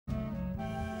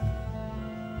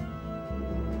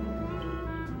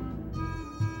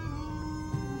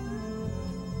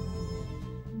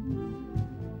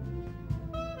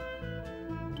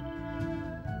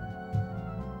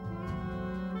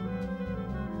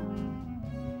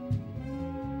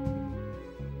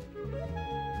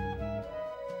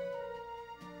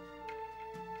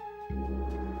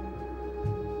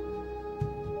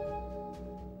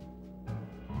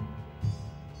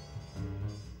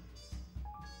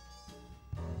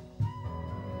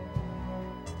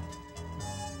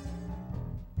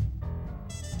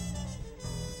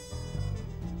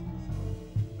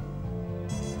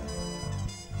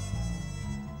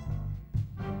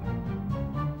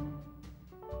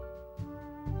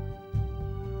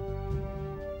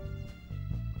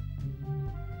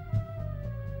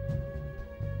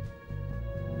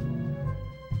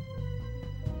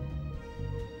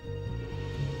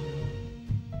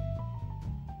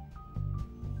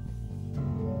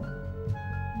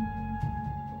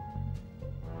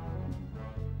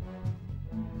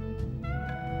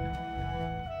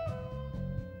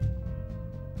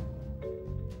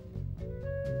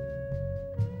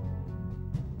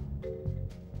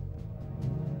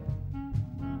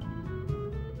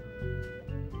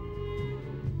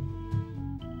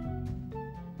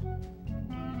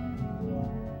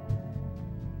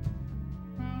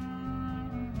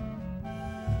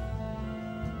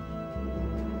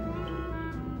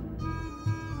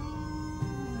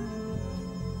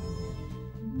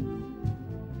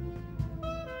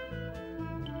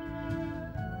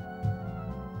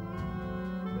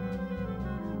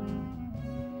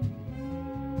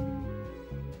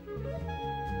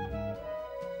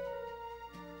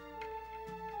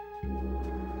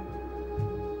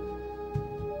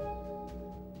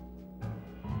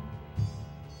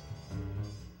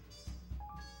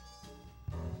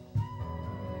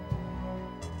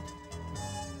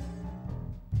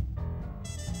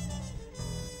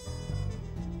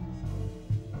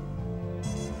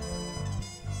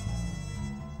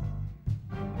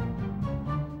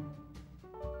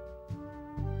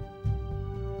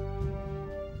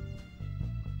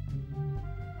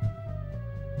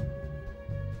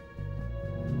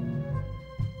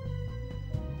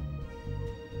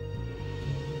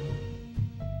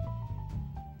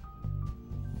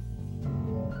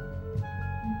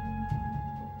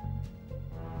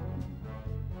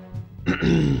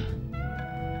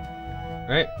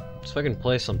Alright, let's fucking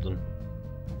play something.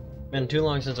 Man, too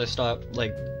long since I stopped,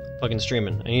 like, fucking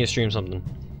streaming. I need to stream something.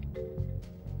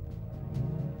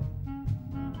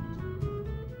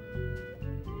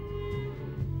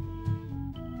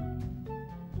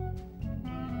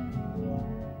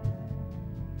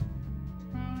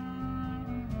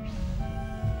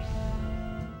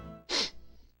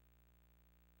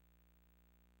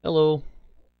 Hello.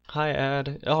 Hi,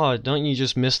 ad. Oh, don't you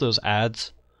just miss those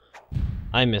ads?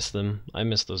 I miss them. I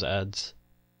miss those ads.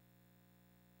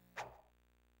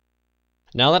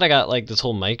 Now that I got, like, this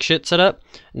whole mic shit set up,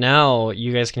 now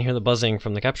you guys can hear the buzzing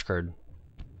from the capture card.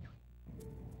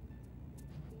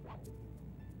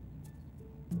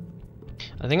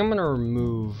 I think I'm gonna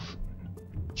remove...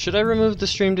 Should I remove the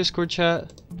stream Discord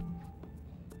chat?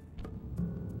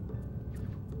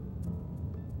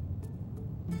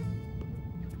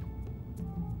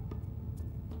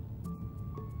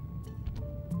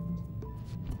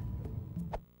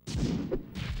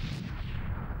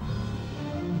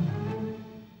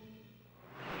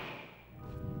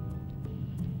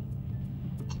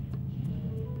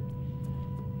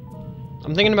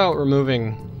 I'm thinking about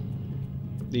removing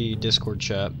the Discord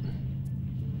chat.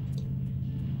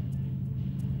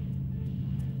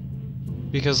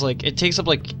 Because, like, it takes up,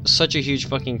 like, such a huge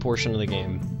fucking portion of the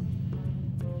game.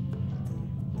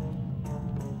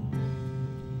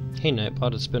 Hey,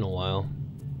 Nightbot, it's been a while.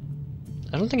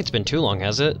 I don't think it's been too long,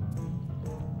 has it?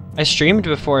 I streamed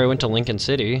before I went to Lincoln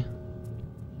City.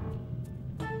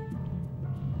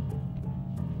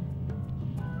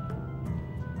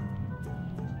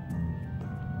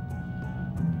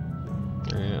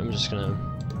 Alright, I'm just gonna...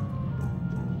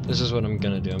 This is what I'm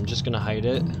gonna do. I'm just gonna hide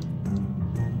it.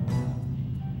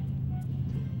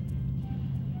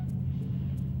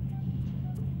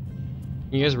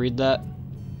 You guys read that?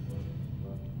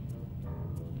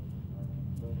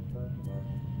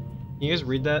 You guys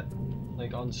read that?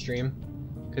 Like, on stream?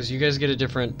 Because you guys get a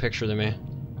different picture than me.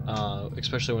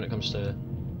 Especially when it comes to...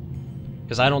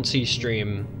 Because I don't see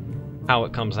stream how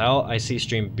it comes out, I see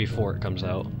stream before it comes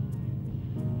out.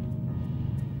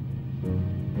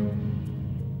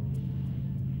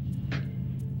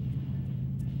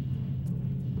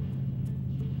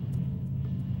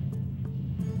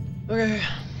 Okay,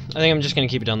 I think I'm just gonna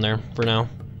keep it down there for now.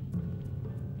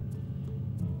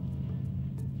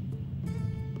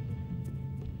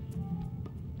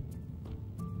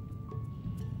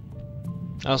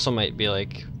 I also might be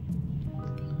like...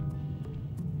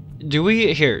 Do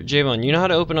we... Here, Javon, you know how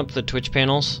to open up the Twitch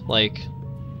panels? Like...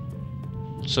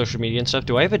 social media and stuff?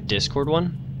 Do I have a Discord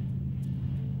one?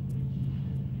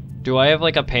 Do I have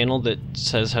like a panel that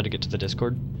says how to get to the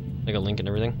Discord? Like a link and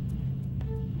everything?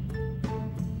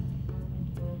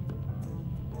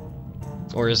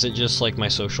 Or is it just like my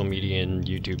social media and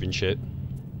YouTube and shit?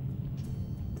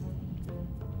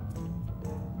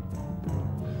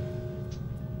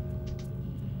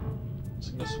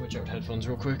 So I'm gonna switch out headphones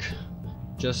real quick.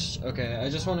 Okay, I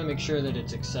just want to make sure that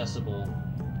it's accessible.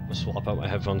 I'm gonna swap out my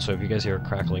headphones so if you guys hear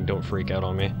crackling, don't freak out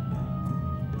on me.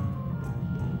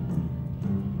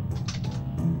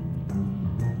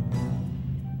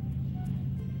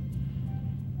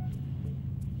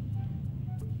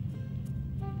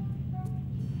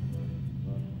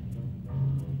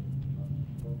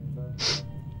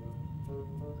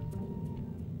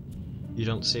 You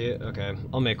don't see it? Okay,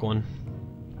 I'll make one.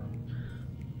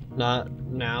 Not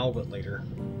now, but later.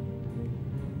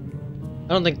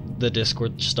 I don't think the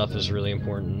Discord stuff is really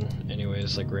important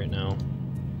anyways, like right now.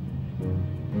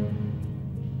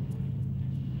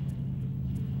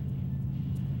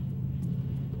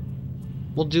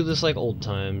 We'll do this like old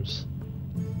times.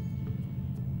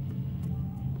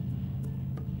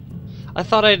 I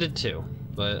thought I did too,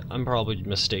 but I'm probably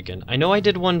mistaken. I know I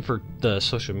did one for the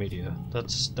social media.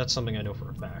 That's something I know for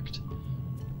a fact.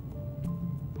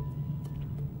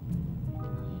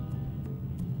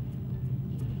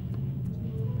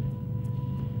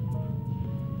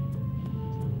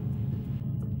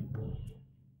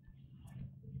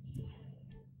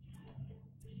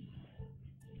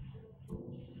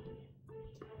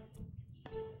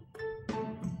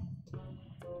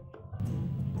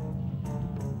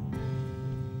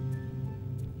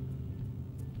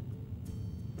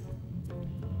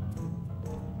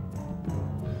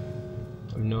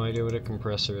 No idea what a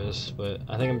compressor is, but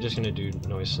I think I'm just gonna do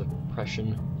noise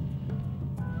suppression.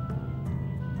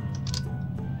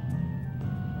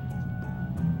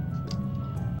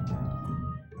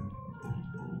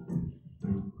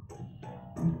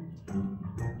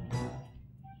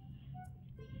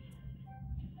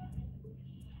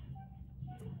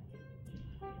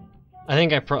 I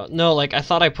think no, like, I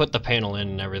thought I put the panel in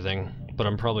and everything, but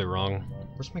I'm probably wrong.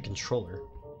 Where's my controller?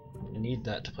 I need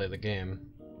that to play the game.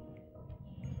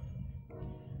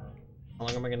 How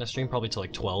long am I gonna stream? Probably till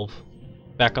like 12.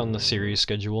 Back on the series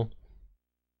schedule.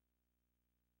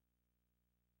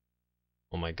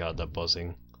 Oh my god, that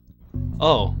buzzing.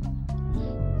 Oh.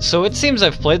 So it seems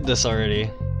I've played this already.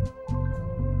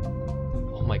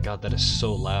 Oh my god, that is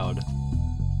so loud.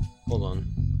 Hold on.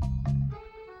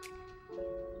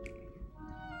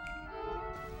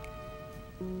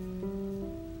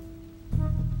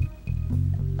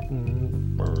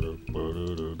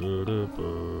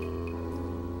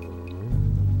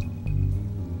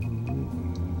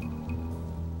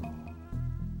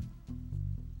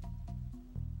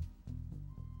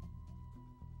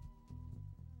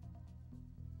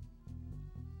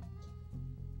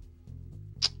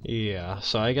 Yeah,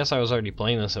 so I guess I was already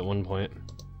playing this at one point.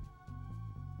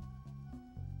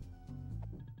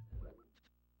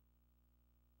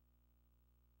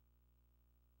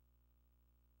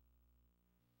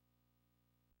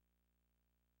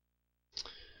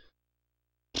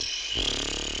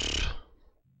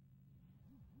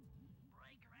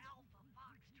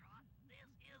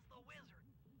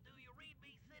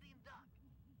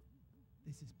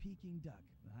 This is Peking Duck.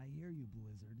 I hear you,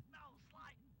 Blizzard. No,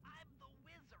 Sly, I'm the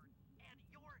wizard, and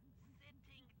you're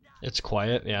sitting duck. It's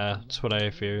quiet, yeah, that's what I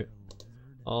fear.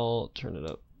 I'll turn it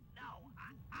up. No,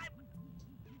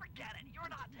 forget it. You're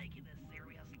not taking this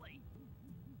seriously.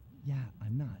 Yeah,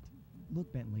 I'm not.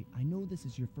 Look, Bentley, I know this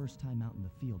is your first time out in the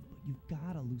field, but you've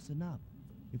gotta loosen up.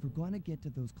 If we're going to get to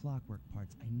those clockwork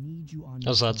parts, I need you on your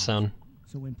How's that side. sound?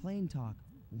 So in plain talk,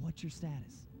 what's your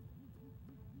status?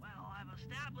 Well, I've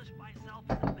established myself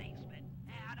in the basement,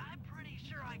 and I'm pretty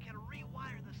sure I can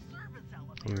rewire the service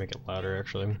elevator. I'm gonna make it louder,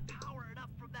 actually. Power it up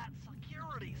from that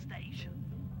security station.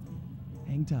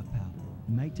 Hang tough, pal.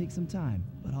 It might take some time,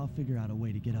 but I'll figure out a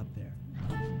way to get up there.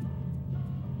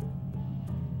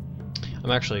 I'm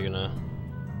actually gonna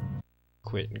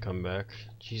quit and come back.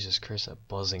 Jesus Christ, that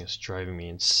buzzing is driving me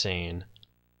insane.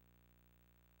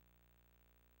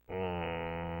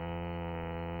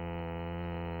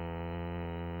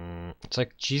 It's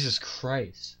like, Jesus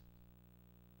Christ.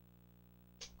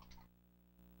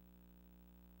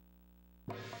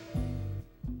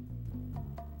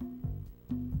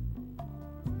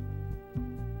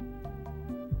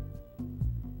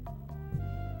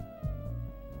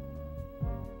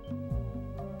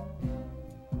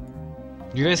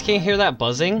 You guys can't hear that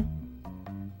buzzing?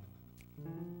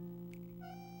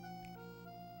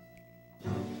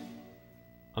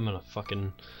 I'm gonna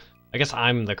fucking... I guess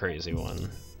I'm the crazy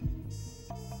one.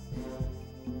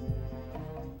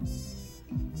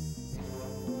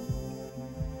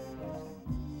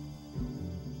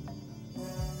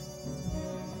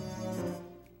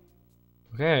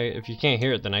 Okay, if you can't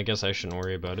hear it, then I guess I shouldn't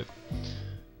worry about it.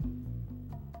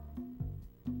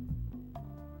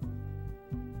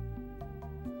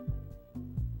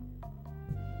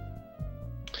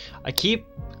 I keep,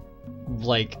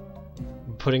 like,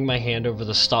 putting my hand over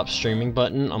the stop streaming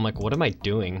button. I'm like, what am I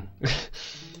doing?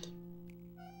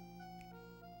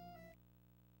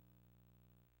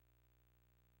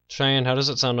 Cheyenne, how does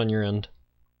it sound on your end?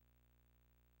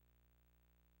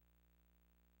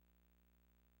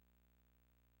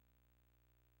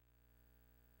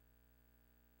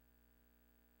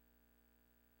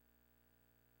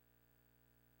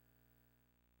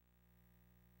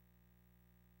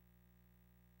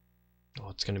 Oh,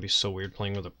 it's gonna be so weird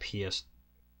playing with a PS3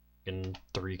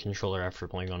 controller after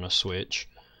playing on a Switch.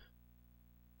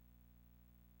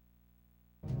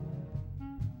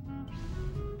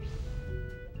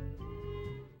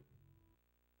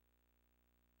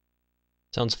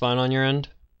 Sounds fine on your end?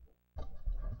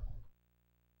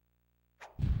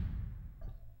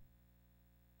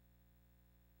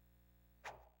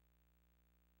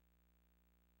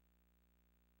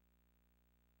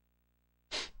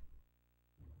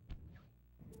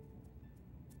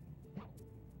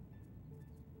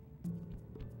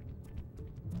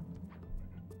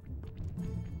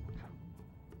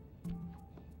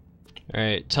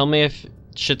 Alright, tell me if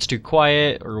shit's too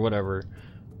quiet or whatever.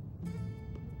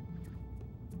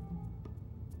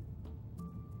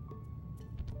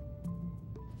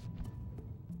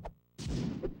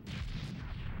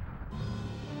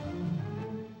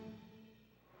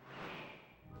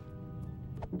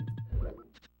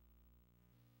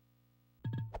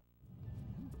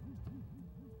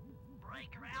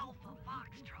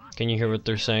 Can you hear what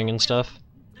they're saying and stuff?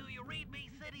 Do you read me,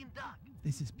 sitting duck?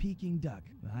 This is Peking Duck.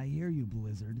 I hear you,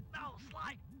 Blizzard. No,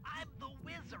 Sly, I'm the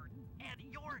wizard, and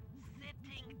you're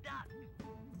sitting duck.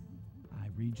 I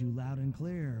read you loud and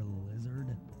clear,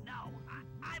 lizard. No,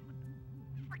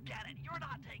 Forget it. You're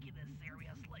not taking this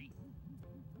seriously.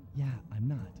 Yeah, I'm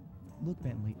not. Look,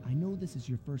 Bentley, I know this is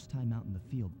your first time out in the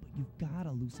field, but you've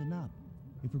gotta loosen up.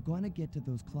 If we're going to get to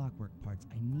those clockwork parts,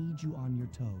 I need you on your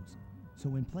toes. So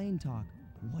in plain talk,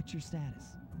 what's your status?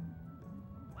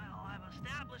 Well, I've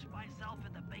established myself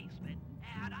in the basement,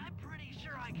 and I'm pretty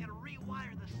sure I can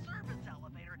rewire the service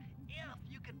elevator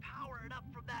if you can power it up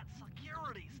from that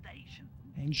security station.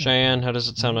 Hang tight. Cheyenne, how does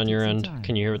it sound Might on take your some end? time,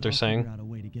 Can you hear what but they're I'll saying? figure out a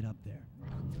way to get up there.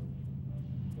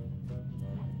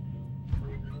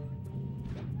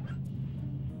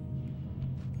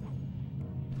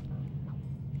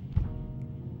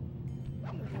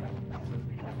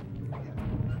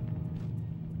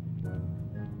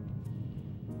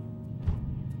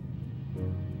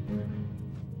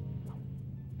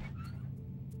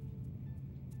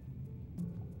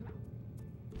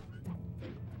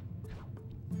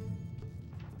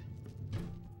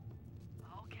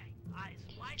 Okay, I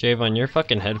sliced Javon, your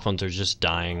fucking headphones are just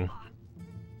dying.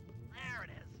 There it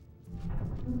is.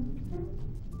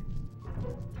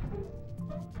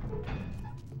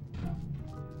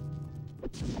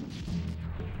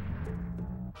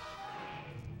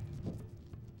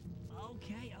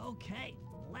 Okay.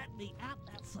 Let me at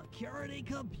that security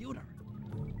computer.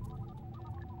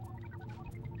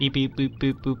 Beep beep boop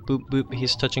boop boop boop boop.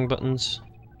 He's touching buttons.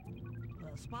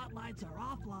 The spotlights are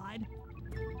offline.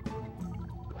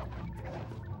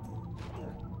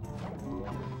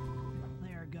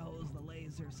 There goes the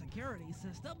laser security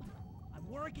system. I'm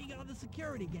working on the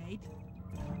security gate.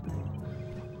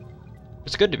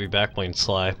 It's good to be back playing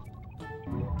Sly.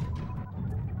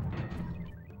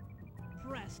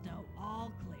 Presto,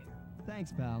 all clear.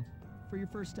 Thanks, pal. For your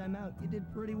first time out, you did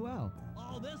pretty well.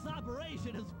 Oh, this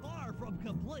operation is far from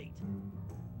complete.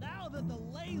 Now that the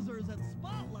lasers and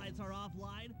spotlights are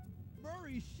offline,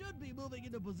 Murray should be moving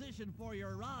into position for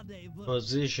your rendezvous.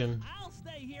 Position. I'll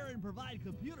stay here and provide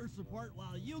computer support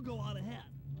while you go on ahead.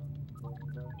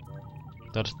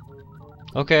 That's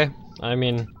okay. I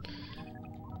mean,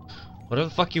 whatever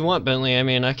the fuck you want, Bentley. I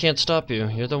mean, I can't stop you.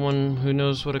 You're the one who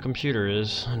knows what a computer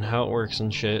is and how it works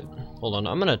and shit. Hold on,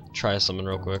 I'm gonna try something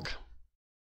real quick.